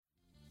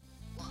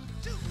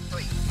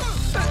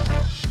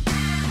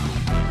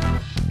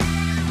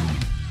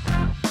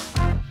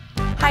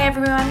Hi,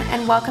 everyone,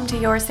 and welcome to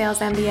Your Sales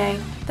MBA,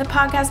 the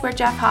podcast where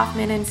Jeff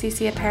Hoffman and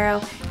CC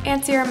Aparo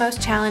answer your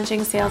most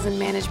challenging sales and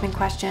management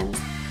questions.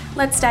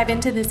 Let's dive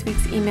into this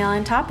week's email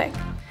and topic.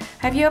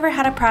 Have you ever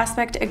had a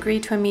prospect agree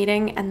to a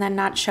meeting and then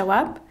not show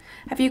up?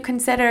 Have you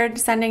considered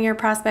sending your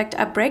prospect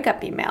a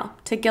breakup email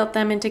to guilt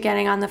them into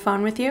getting on the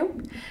phone with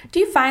you? Do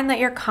you find that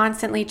you're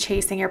constantly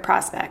chasing your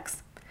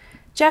prospects?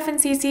 Jeff and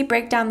CC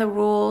break down the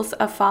rules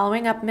of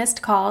following up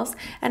missed calls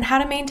and how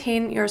to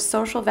maintain your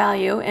social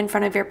value in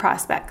front of your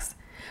prospects.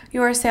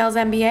 Your Sales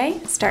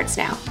MBA starts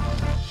now.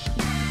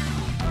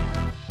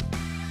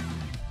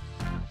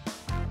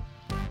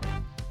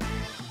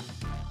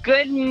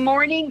 Good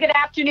morning, good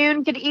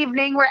afternoon, good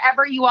evening,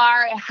 wherever you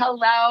are.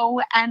 Hello,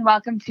 and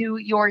welcome to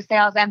Your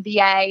Sales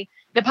MBA,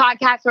 the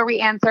podcast where we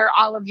answer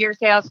all of your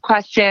sales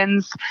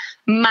questions.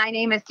 My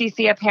name is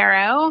CC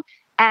Aparo,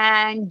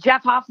 and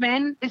Jeff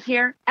Hoffman is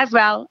here as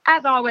well,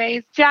 as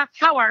always. Jeff,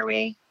 how are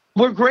we?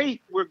 We're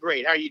great.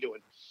 How are you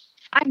doing?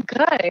 I'm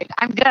good.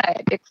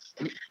 It's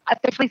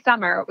officially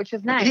summer, which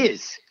is nice. It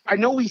is. I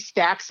know we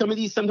stack some of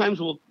these.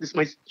 Sometimes this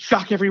might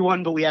shock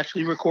everyone, but we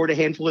actually record a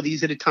handful of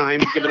these at a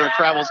time, given our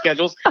travel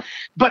schedules.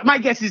 But my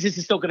guess is this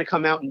is still going to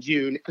come out in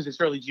June, because it's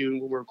early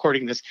June when we're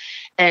recording this.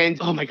 And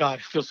oh my God,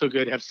 it feels so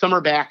good to have summer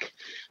back.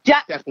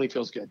 Yeah. Definitely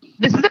feels good.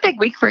 This is a big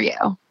week for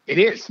you. It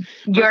is.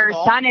 Your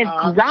son is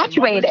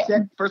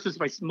graduating. First is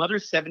my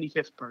mother's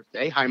 75th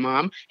birthday. Hi,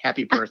 Mom.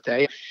 Happy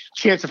birthday.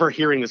 Chance of her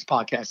hearing this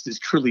podcast is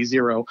truly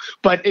zero.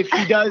 But if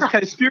she does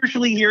kind of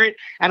spiritually hear it,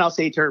 and I'll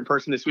say it to her in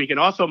person this week. And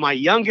also my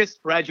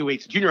youngest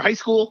graduates junior high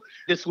school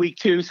this week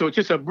too. So it's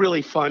just a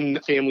really fun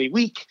family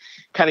week,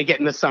 kind of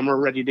getting the summer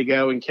ready to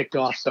go and kicked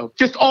off. So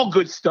just all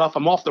good stuff.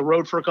 I'm off the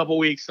road for a couple of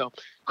weeks, so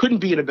couldn't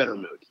be in a better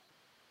mood.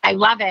 I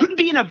love it. Couldn't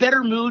be in a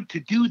better mood to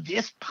do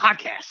this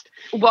podcast.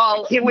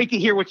 Well, can't wait to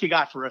hear what you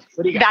got for us.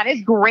 What do you got? That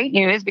is great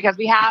news, because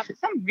we have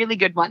some really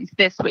good ones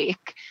this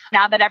week.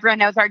 Now that everyone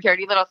knows our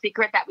dirty little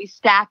secret that we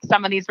stack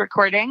some of these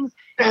recordings,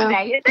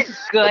 this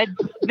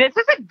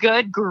is a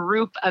good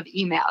group of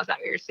emails that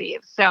we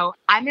received. So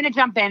I'm going to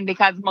jump in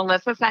because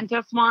Melissa sent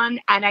us one.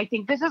 And I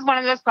think this is one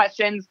of those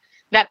questions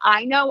that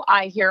I know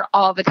I hear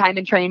all the time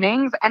in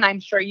trainings, and I'm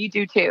sure you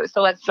do too.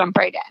 So let's jump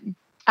right in.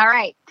 All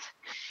right.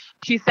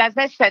 She said,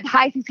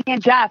 hi, CC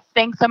and Jeff.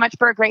 Thanks so much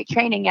for a great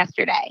training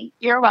yesterday.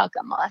 You're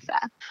welcome, Melissa.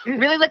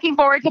 Really looking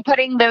forward to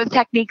putting those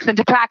techniques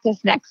into practice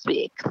next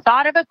week.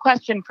 Thought of a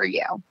question for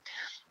you.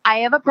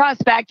 I have a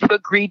prospect who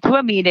agreed to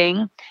a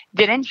meeting,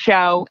 didn't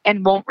show,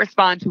 and won't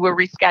respond to a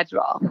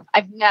reschedule.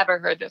 I've never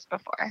heard this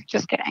before.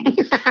 Just kidding.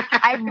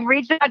 I've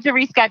reached out to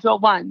reschedule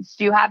once.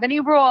 Do you have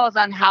any rules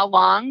on how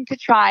long to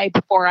try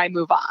before I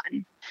move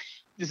on?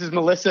 This is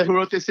Melissa who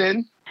wrote this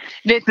in?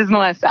 This is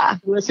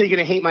Melissa. Melissa, you're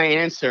going to hate my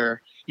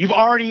answer. You've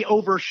already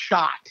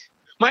overshot.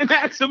 My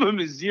maximum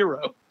is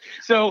 0.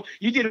 So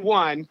you did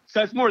 1. So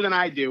that's more than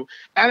I do.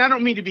 And I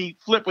don't mean to be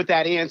flip with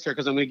that answer,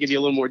 because I'm going to give you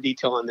a little more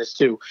detail on this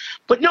too.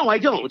 But no, I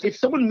don't. If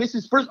someone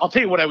misses first, I'll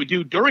tell you what I would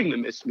do during the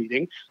missed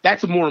meeting.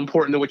 That's more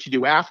important than what you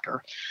do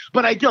after.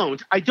 But I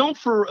don't. I don't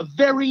for a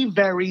very,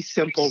 very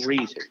simple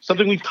reason.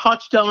 Something we've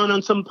touched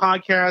on some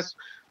podcasts.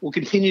 We'll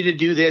continue to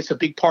do this. A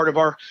big part of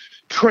our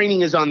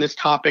training is on this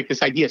topic,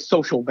 this idea of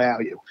social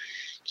value.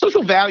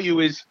 Social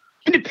value is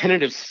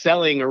independent of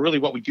selling or really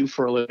what we do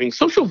for a living.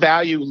 Social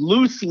value,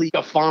 loosely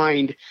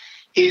defined,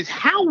 is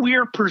how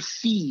we're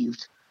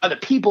perceived by the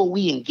people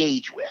we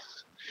engage with.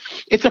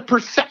 It's a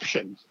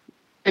perception.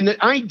 And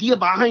the idea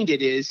behind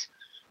it is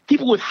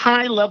people with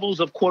high levels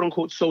of quote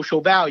unquote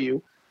social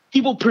value,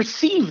 people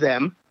perceive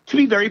them to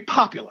be very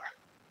popular,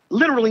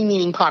 literally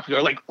meaning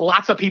popular, like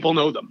lots of people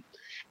know them,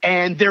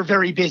 and they're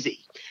very busy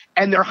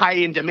and they're high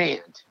in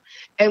demand.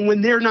 And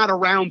when they're not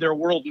around, their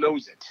world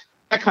knows it,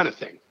 that kind of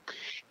thing.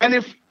 And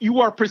if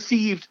you are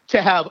perceived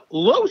to have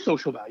low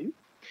social value,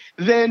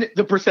 then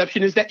the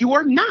perception is that you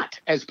are not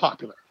as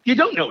popular. You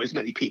don't know as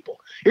many people.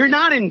 You're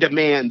not in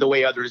demand the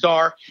way others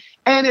are.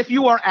 And if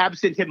you are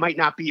absent, it might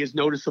not be as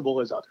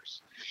noticeable as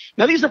others.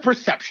 Now, these are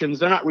perceptions.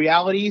 They're not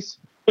realities.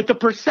 But the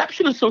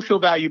perception of social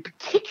value,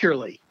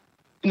 particularly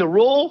in the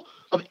role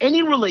of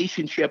any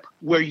relationship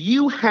where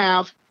you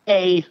have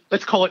a,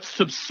 let's call it,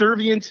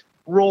 subservient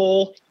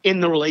role in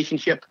the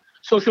relationship,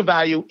 social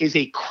value is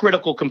a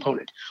critical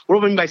component. What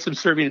do I mean by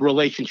subservient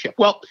relationship?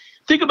 Well,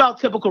 think about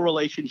typical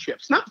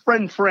relationships, not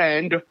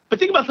friend-friend, but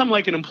think about something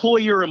like an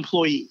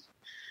employer-employee.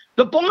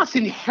 The boss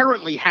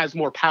inherently has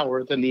more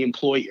power than the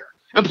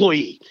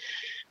employee.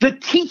 The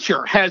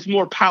teacher has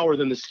more power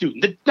than the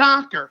student. The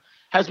doctor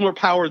has more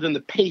power than the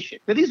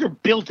patient. Now, these are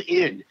built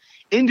into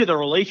the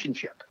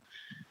relationship.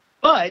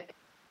 But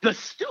the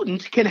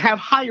student can have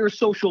higher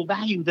social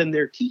value than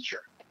their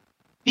teacher.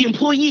 The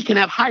employee can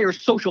have higher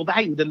social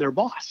value than their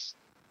boss.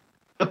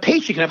 The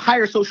patient can have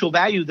higher social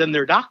value than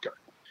their doctor.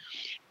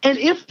 And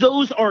if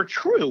those are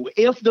true,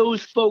 if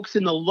those folks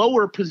in the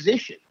lower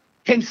position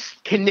can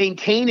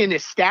maintain and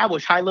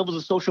establish high levels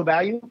of social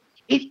value,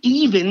 it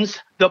evens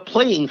the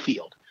playing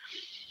field.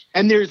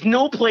 And there's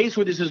no place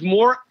where this is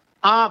more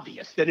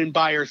obvious than in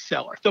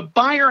buyer-seller. The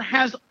buyer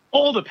has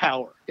all the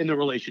power in the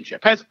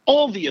relationship, has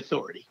all the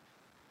authority.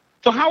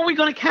 So how are we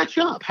going to catch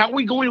up? How are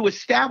we going to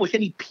establish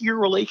any peer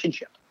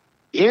relationship?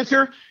 The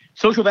answer,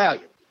 social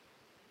value.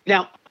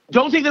 Now,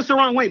 don't take this the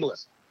wrong way,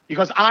 Melissa,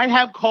 because I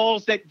have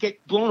calls that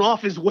get blown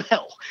off as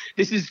well.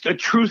 This is a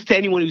truth to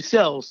anyone who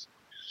sells.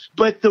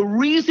 But the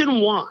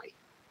reason why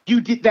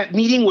that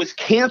meeting was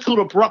canceled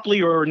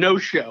abruptly or a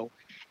no-show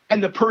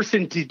and the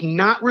person did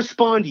not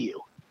respond to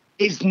you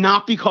is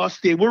not because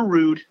they were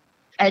rude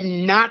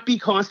and not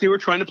because they were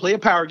trying to play a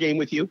power game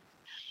with you.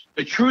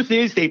 The truth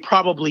is they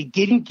probably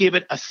didn't give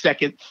it a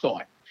second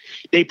thought.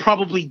 They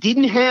probably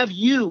didn't have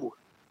you,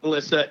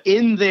 Melissa,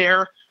 in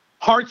their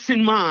hearts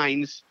and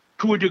minds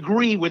to a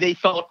degree where they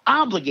felt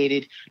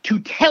obligated to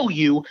tell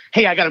you,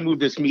 hey, I got to move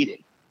this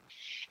meeting.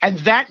 And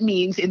that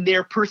means in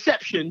their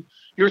perception,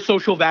 your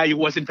social value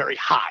wasn't very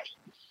high.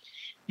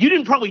 You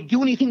didn't probably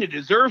do anything to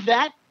deserve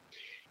that.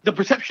 The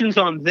perception's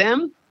on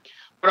them.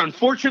 But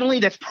unfortunately,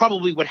 that's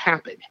probably what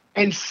happened.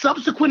 And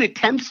subsequent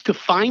attempts to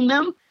find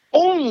them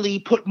only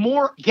put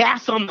more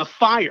gas on the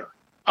fire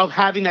of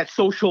having that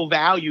social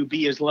value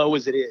be as low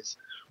as it is.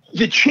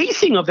 The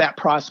chasing of that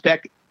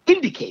prospect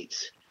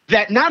indicates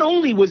that not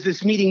only was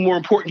this meeting more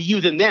important to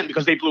you than them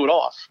because they blew it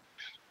off,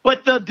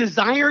 but the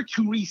desire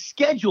to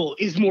reschedule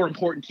is more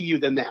important to you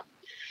than them.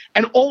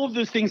 And all of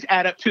those things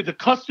add up to the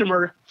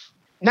customer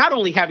not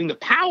only having the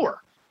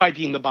power by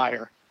being the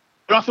buyer,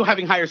 but also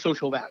having higher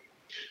social value.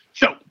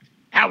 So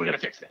how are we going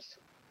to fix this?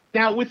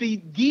 Now, with the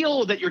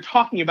deal that you're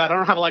talking about, I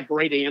don't have a lot of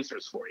great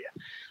answers for you.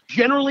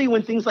 Generally,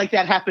 when things like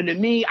that happen to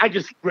me, I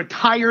just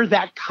retire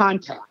that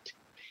contact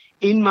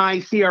in my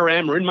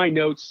CRM or in my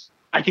notes.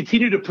 I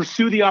continue to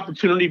pursue the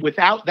opportunity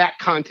without that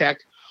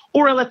contact,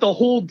 or I let the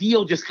whole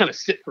deal just kind of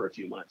sit for a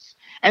few months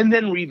and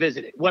then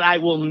revisit it. What I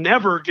will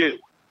never do,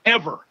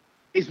 ever,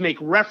 is make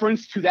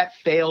reference to that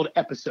failed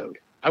episode.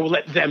 I will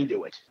let them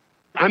do it.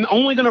 I'm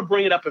only going to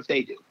bring it up if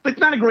they do. But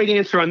it's not a great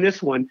answer on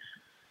this one.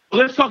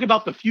 Let's talk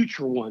about the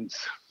future ones.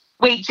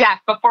 Wait, Jeff,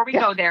 before we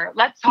go there,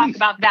 let's talk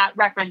about that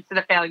reference to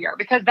the failure,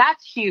 because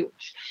that's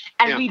huge.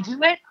 And we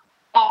do it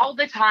all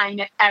the time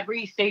at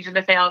every stage of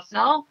the sales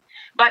funnel.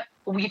 But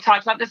we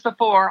talked about this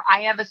before.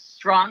 I have a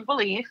strong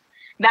belief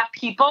that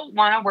people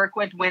want to work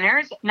with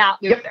winners,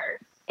 not losers.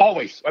 Yep.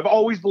 Always. I've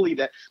always believed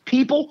that.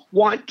 People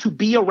want to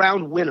be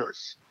around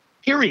winners,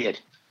 period.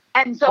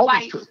 And so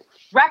by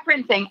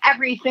referencing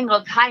every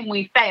single time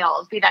we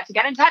failed, be that to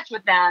get in touch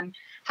with them,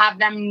 have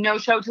them no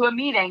show to a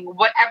meeting,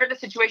 whatever the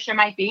situation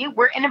might be,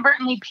 we're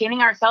inadvertently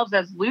painting ourselves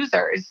as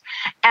losers.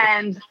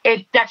 And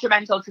it's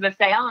detrimental to the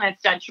sale and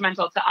it's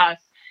detrimental to us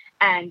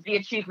and the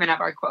achievement of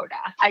our quota.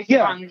 I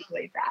strongly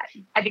believe that.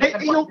 I think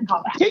it's important to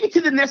call that. Take it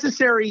to the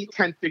necessary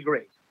 10th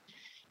degree.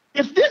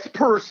 If this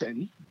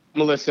person,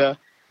 Melissa,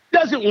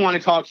 doesn't want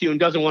to talk to you and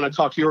doesn't want to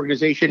talk to your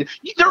organization,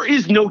 there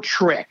is no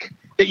trick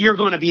that you're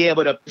going to be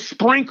able to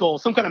sprinkle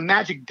some kind of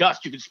magic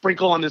dust you could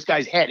sprinkle on this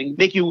guy's head and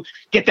make you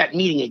get that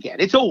meeting again.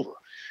 It's over.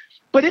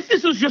 But if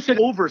this was just an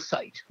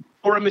oversight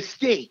or a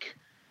mistake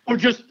or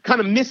just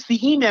kind of missed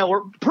the email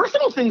or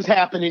personal things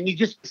happen and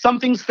some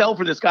things fell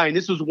for this guy and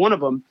this was one of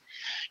them,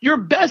 your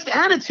best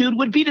attitude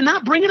would be to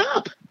not bring it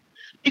up.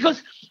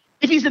 Because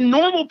if he's a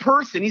normal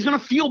person, he's going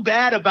to feel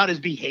bad about his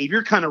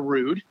behavior, kind of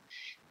rude.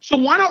 So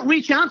why not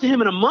reach out to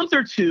him in a month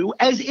or two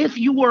as if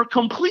you were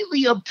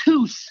completely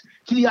obtuse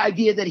to the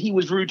idea that he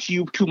was rude to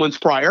you 2 months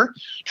prior,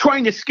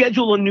 trying to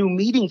schedule a new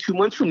meeting 2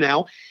 months from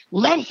now.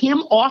 Let him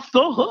off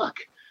the hook.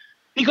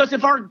 Because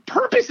if our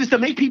purpose is to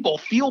make people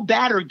feel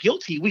bad or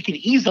guilty, we can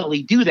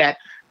easily do that.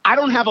 I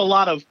don't have a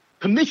lot of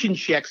commission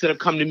checks that have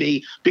come to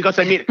me because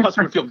I made a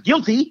customer feel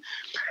guilty.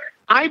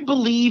 I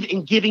believe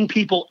in giving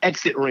people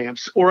exit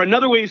ramps. Or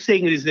another way of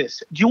saying it is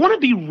this. Do you want to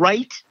be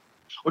right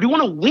or do you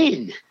want to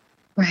win?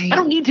 Right. I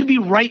don't need to be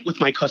right with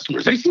my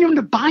customers. I just need them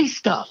to buy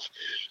stuff.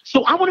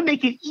 So I want to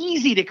make it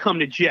easy to come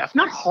to Jeff,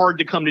 not hard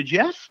to come to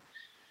Jeff.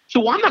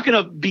 So I'm not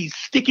going to be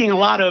sticking a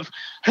lot of,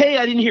 hey,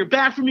 I didn't hear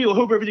back from you. I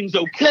hope everything's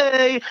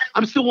okay.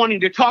 I'm still wanting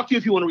to talk to you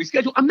if you want to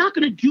reschedule. I'm not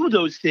going to do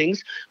those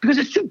things because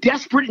it's too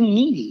desperate and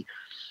needy.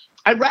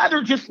 I'd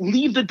rather just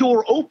leave the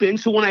door open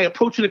so when I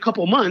approach in a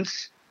couple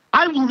months,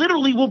 I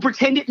literally will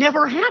pretend it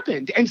never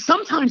happened. And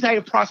sometimes I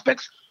have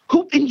prospects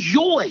who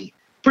enjoy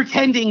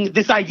pretending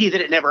this idea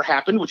that it never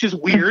happened, which is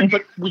weird,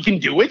 but we can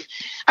do it.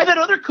 I've had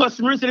other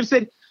customers that have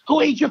said, oh,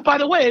 hey, Jeff, by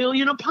the way, I owe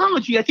you an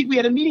apology. I think we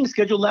had a meeting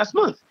scheduled last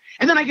month.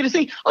 And then I get to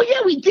say, oh,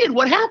 yeah, we did.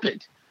 What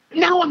happened?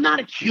 Now I'm not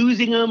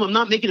accusing them. I'm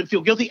not making them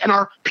feel guilty. And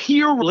our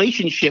peer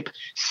relationship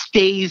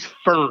stays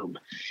firm.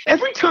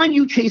 Every time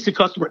you chase a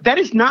customer, that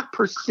is not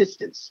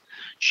persistence.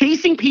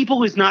 Chasing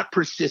people is not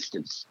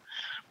persistence.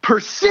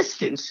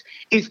 Persistence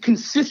is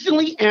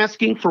consistently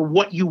asking for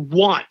what you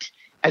want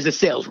as a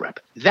sales rep.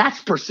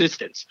 That's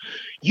persistence.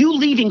 You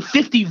leaving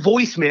 50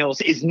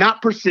 voicemails is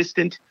not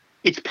persistent.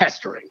 It's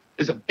pestering.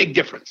 There's a big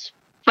difference.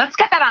 Let's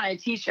get that on a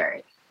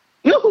t-shirt.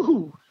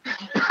 Ooh.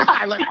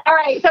 I like it. All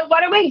right. So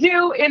what do we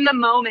do in the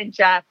moment,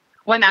 Jeff,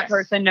 when that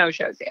person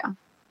no-shows you?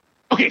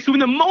 Okay. So in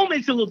the moment,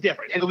 it's a little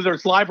different. And whether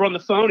it's live or on the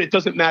phone, it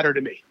doesn't matter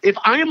to me. If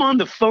I am on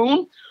the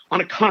phone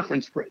on a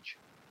conference bridge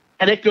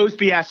and it goes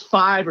past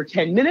 5 or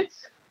 10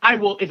 minutes, I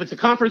will, if it's a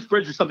conference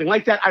bridge or something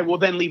like that, I will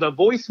then leave a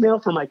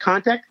voicemail for my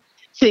contact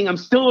saying I'm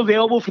still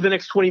available for the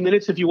next 20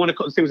 minutes if you want to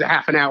call. Say it was a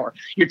half an hour.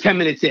 You're 10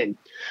 minutes in.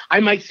 I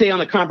might say on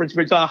the conference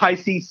bridge, hi,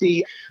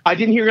 CC. I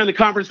didn't hear you on the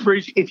conference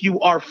bridge. If you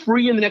are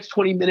free in the next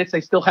 20 minutes, I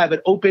still have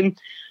it open.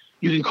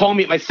 You can call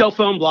me at my cell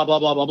phone, blah, blah,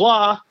 blah, blah,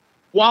 blah.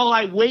 While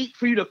I wait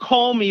for you to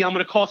call me, I'm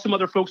going to call some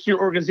other folks in your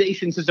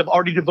organization since I've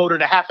already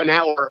devoted a half an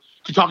hour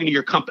to talking to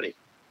your company.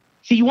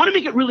 See, you want to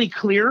make it really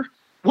clear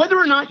whether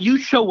or not you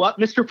show up,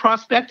 Mr.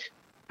 Prospect,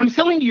 I'm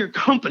selling to your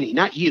company,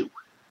 not you.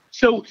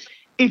 So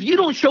if you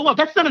don't show up,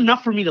 that's not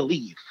enough for me to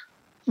leave.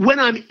 When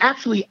I'm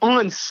actually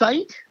on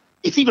site,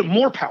 it's even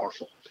more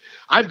powerful.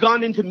 I've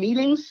gone into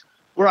meetings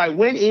where I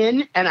went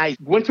in and I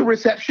went to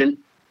reception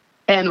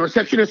and the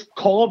receptionist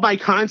called my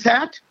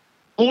contact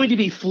only to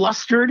be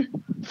flustered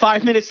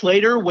 5 minutes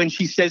later when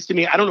she says to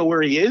me, I don't know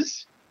where he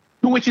is.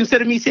 To which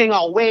instead of me saying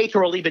I'll wait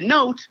or I'll leave a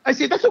note, I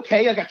say, that's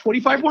okay. I got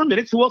 25 more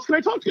minutes. Who else can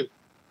I talk to?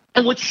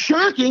 And what's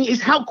shocking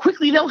is how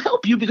quickly they'll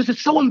help you because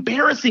it's so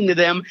embarrassing to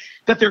them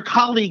that their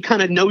colleague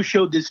kind of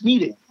no-showed this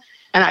meeting.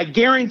 And I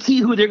guarantee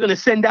who they're going to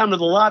send down to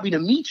the lobby to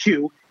meet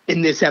you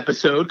in this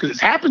episode, because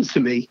it happens to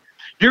me,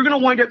 you're going to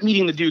wind up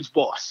meeting the dude's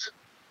boss.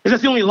 Because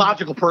that's the only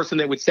logical person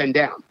they would send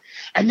down.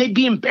 And they'd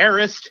be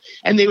embarrassed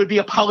and they would be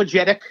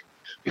apologetic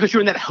because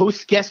you're in that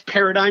host-guest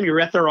paradigm. You're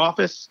at their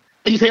office.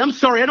 And you say, I'm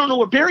sorry, I don't know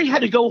where. Barry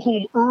had to go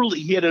home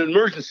early. He had an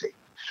emergency.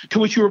 To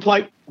which you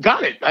reply,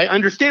 got it. I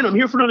understand. I'm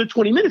here for another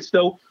 20 minutes,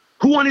 though.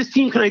 Who on his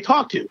team can I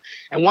talk to?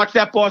 And watch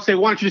that boss say,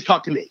 why don't you just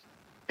talk to me?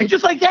 And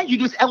just like that, you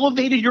just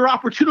elevated your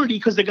opportunity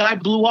because the guy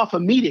blew off a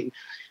meeting.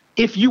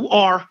 If you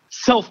are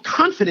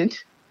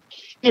self-confident,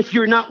 if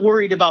you're not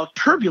worried about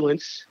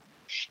turbulence,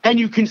 and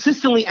you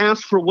consistently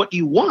ask for what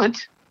you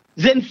want,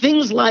 then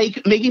things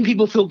like making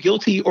people feel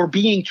guilty or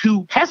being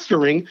too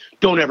pestering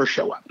don't ever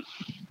show up.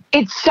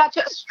 It's such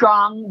a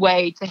strong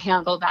way to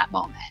handle that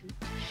moment.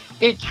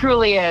 It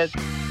truly is.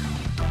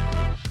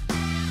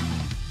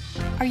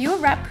 Are you a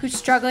rep who's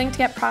struggling to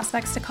get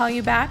prospects to call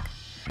you back?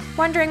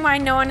 Wondering why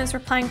no one is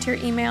replying to your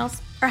emails?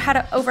 Or how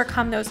to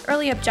overcome those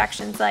early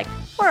objections like,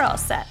 we're all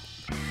set?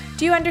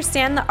 Do you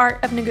understand the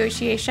art of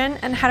negotiation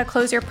and how to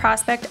close your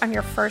prospect on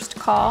your first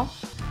call?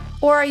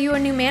 Or are you a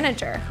new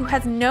manager who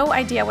has no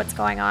idea what's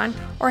going on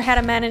or how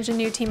to manage a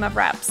new team of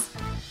reps?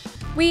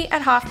 We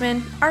at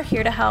Hoffman are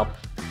here to help.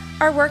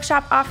 Our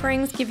workshop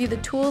offerings give you the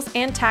tools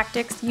and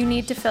tactics you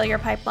need to fill your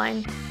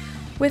pipeline.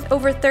 With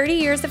over 30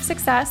 years of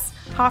success,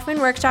 Hoffman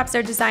workshops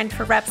are designed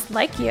for reps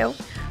like you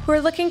who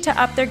are looking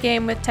to up their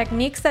game with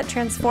techniques that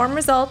transform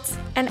results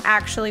and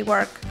actually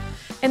work.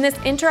 In this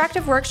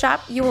interactive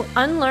workshop, you will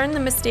unlearn the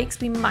mistakes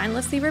we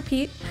mindlessly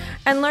repeat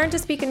and learn to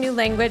speak a new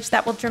language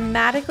that will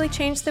dramatically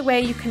change the way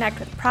you connect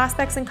with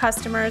prospects and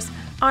customers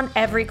on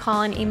every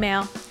call and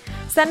email.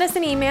 Send us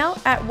an email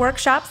at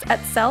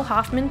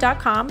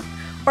workshops@sellhoffman.com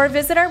or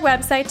visit our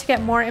website to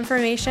get more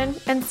information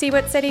and see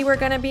what city we're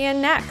going to be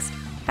in next.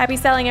 Happy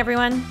selling,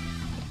 everyone.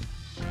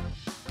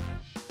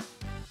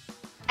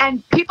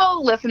 And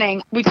people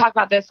listening, we talk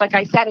about this, like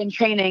I said, in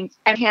training,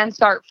 and hands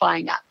start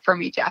flying up for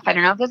me, Jeff. I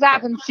don't know if this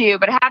happens to you,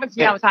 but it happens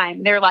to me all the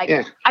time. They're like,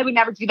 I would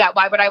never do that.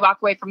 Why would I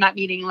walk away from that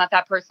meeting and let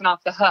that person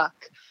off the hook?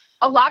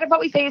 A lot of what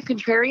we say is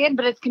contrarian,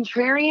 but it's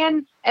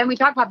contrarian. And we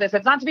talk about this.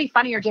 It's not to be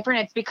funny or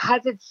different. It's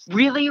because it's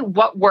really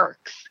what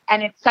works.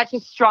 And it's such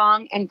a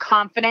strong and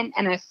confident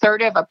and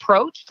assertive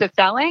approach to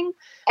selling.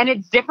 And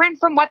it's different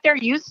from what they're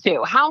used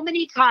to. How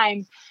many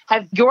times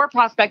has your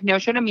prospect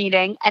no-showed a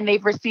meeting and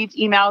they've received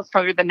emails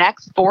for the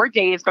next 4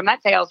 days from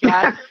that sales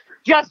rep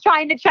just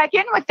trying to check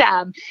in with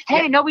them?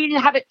 Hey, no, we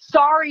didn't have it.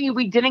 Sorry,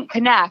 we didn't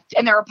connect.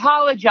 And they're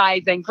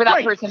apologizing for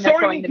that person that's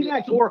going to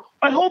connect. Or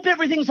I hope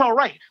everything's all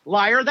right.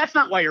 Liar, that's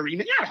not why you're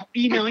emailing. You're not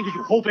emailing because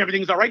you hope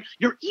everything's all right.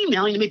 You're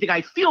emailing to make the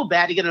guy feel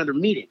bad to get another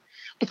meeting.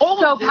 It's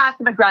so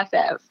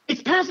passive-aggressive.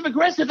 It's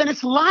passive-aggressive and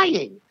it's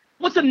lying.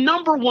 What's the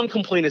number one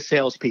complaint of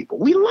salespeople?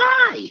 We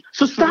lie.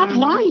 So stop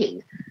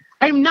lying.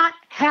 I'm not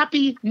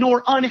happy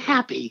nor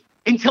unhappy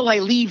until I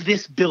leave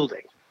this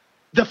building.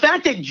 The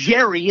fact that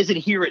Jerry isn't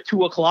here at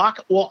 2:00,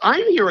 well,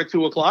 I'm here at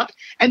 2:00,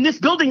 and this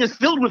building is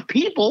filled with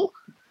people.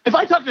 If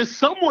I talk to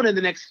someone in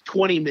the next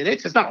 20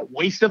 minutes, it's not a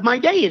waste of my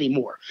day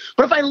anymore.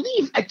 But if I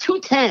leave at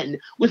 2:10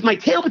 with my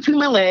tail between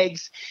my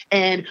legs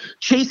and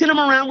chasing them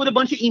around with a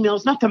bunch of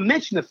emails, not to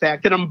mention the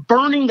fact that I'm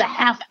burning the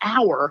half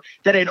hour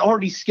that I'd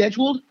already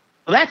scheduled,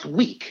 well, that's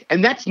weak,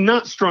 and that's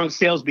not strong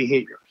sales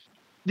behavior.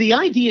 The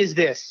idea is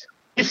this.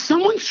 If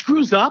someone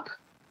screws up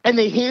and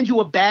they hand you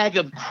a bag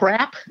of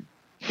crap,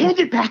 hand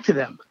it back to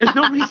them. There's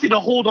no reason to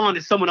hold on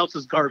to someone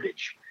else's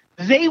garbage.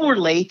 They were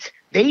late.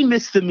 They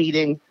missed the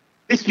meeting.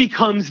 This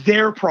becomes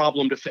their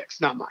problem to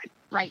fix, not mine.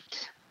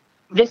 Right.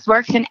 This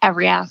works in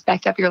every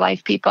aspect of your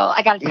life, people.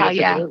 I got to tell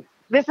you,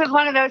 this is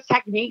one of those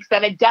techniques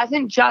that it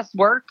doesn't just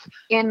work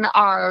in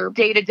our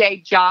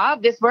day-to-day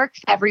job. This works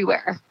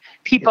everywhere.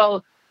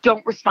 People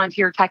don't respond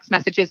to your text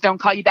messages, don't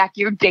call you back.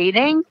 You're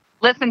dating.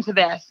 Listen to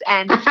this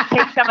and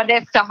take some of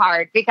this to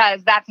heart,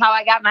 because that's how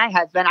I got my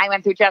husband. I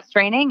went through Jeff's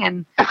training,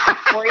 and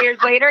 4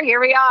 years later, here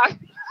we are.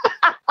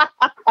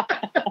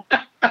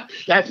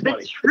 That's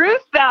funny. The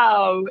truth,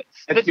 though.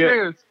 That's the good.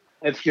 Truth.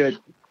 That's good.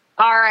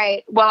 All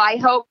right. Well, I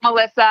hope,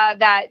 Melissa,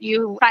 that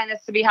you find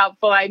this to be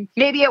helpful.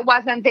 Maybe it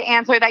wasn't the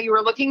answer that you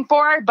were looking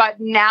for, but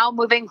now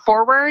moving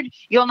forward,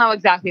 you'll know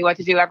exactly what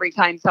to do every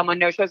time someone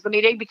no-shows the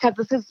meeting, because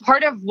this is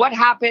part of what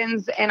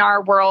happens in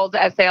our world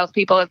as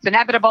salespeople. It's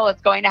inevitable.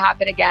 It's going to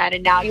happen again.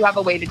 And now you have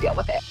a way to deal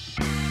with it.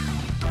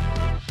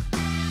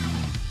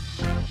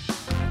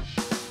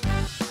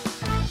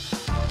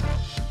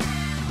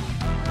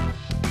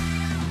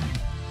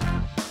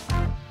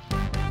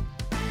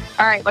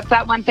 All right. What's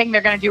that one thing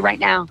they're going to do right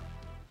now?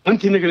 One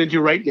thing they're going to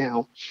do right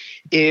now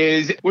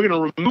is we're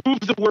going to remove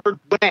the word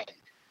when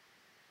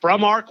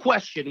from our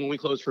question when we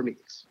close for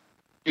meetings.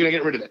 You're going to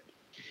get rid of it.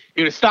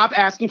 You're going to stop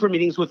asking for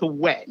meetings with a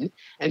when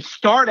and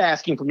start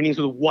asking for meetings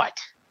with a what.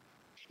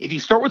 If you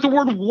start with the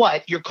word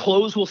what, your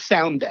close will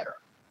sound better.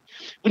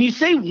 When you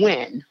say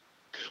when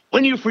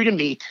are you free to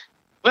meet?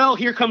 Well,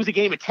 here comes the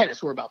game of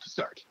tennis we're about to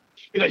start.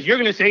 Because you're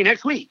going to say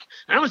next week.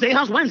 And I'm going to say,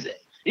 how's Wednesday? And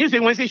you're going to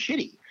say Wednesday's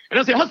shitty. And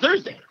I'll say, how's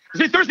Thursday?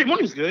 Say Thursday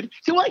morning's good.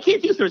 Say, well, I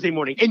can't do Thursday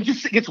morning. And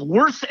just it gets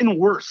worse and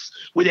worse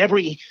with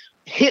every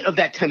hit of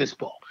that tennis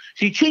ball.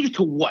 So you change it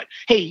to what?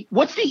 Hey,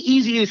 what's the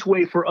easiest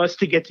way for us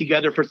to get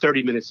together for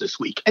 30 minutes this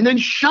week? And then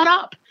shut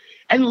up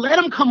and let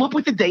them come up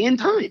with the day and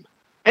time.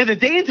 And if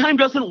the day and time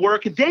doesn't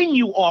work, then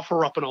you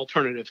offer up an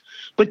alternative.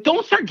 But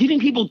don't start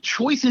giving people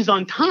choices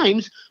on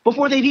times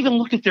before they've even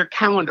looked at their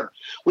calendar.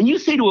 When you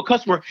say to a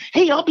customer,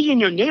 hey, I'll be in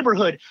your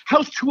neighborhood,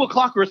 how's 2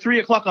 o'clock or 3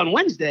 o'clock on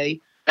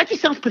Wednesday? That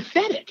just sounds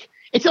pathetic.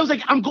 It sounds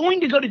like I'm going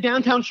to go to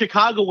downtown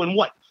Chicago and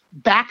what?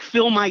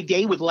 Backfill my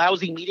day with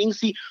lousy meetings?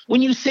 See,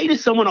 when you say to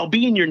someone, I'll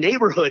be in your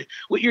neighborhood,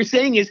 what you're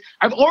saying is,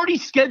 I've already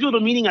scheduled a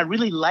meeting I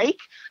really like,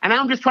 and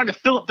I'm just trying to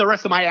fill up the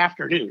rest of my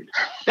afternoon.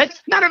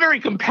 That's not a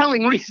very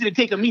compelling reason to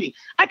take a meeting.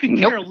 I could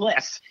care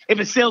less if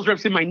a sales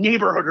rep's in my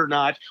neighborhood or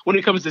not when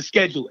it comes to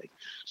scheduling.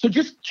 So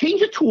just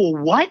change it to a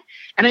what,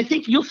 and I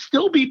think you'll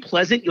still be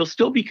pleasant, you'll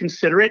still be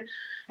considerate,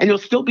 and you'll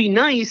still be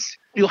nice.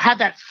 You'll have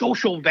that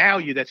social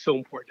value that's so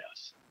important to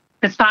us.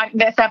 This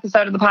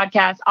episode of the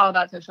podcast, all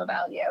about social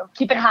value.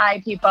 Keep it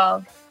high,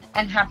 people,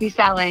 and happy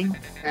selling.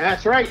 And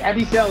that's right.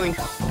 Happy selling.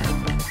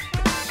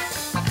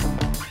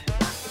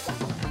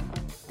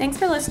 Thanks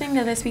for listening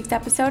to this week's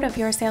episode of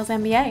Your Sales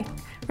MBA.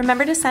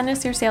 Remember to send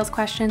us your sales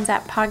questions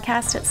at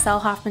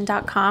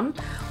podcast@sellhoffman.com,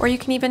 or you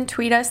can even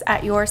tweet us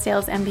at Your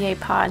Sales MBA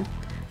Pod.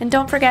 And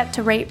don't forget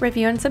to rate,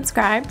 review, and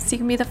subscribe so you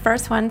can be the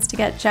first ones to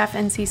get Jeff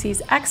and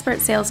Cece's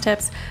expert sales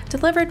tips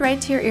delivered right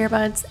to your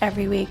earbuds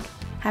every week.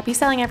 Happy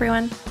selling,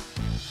 everyone.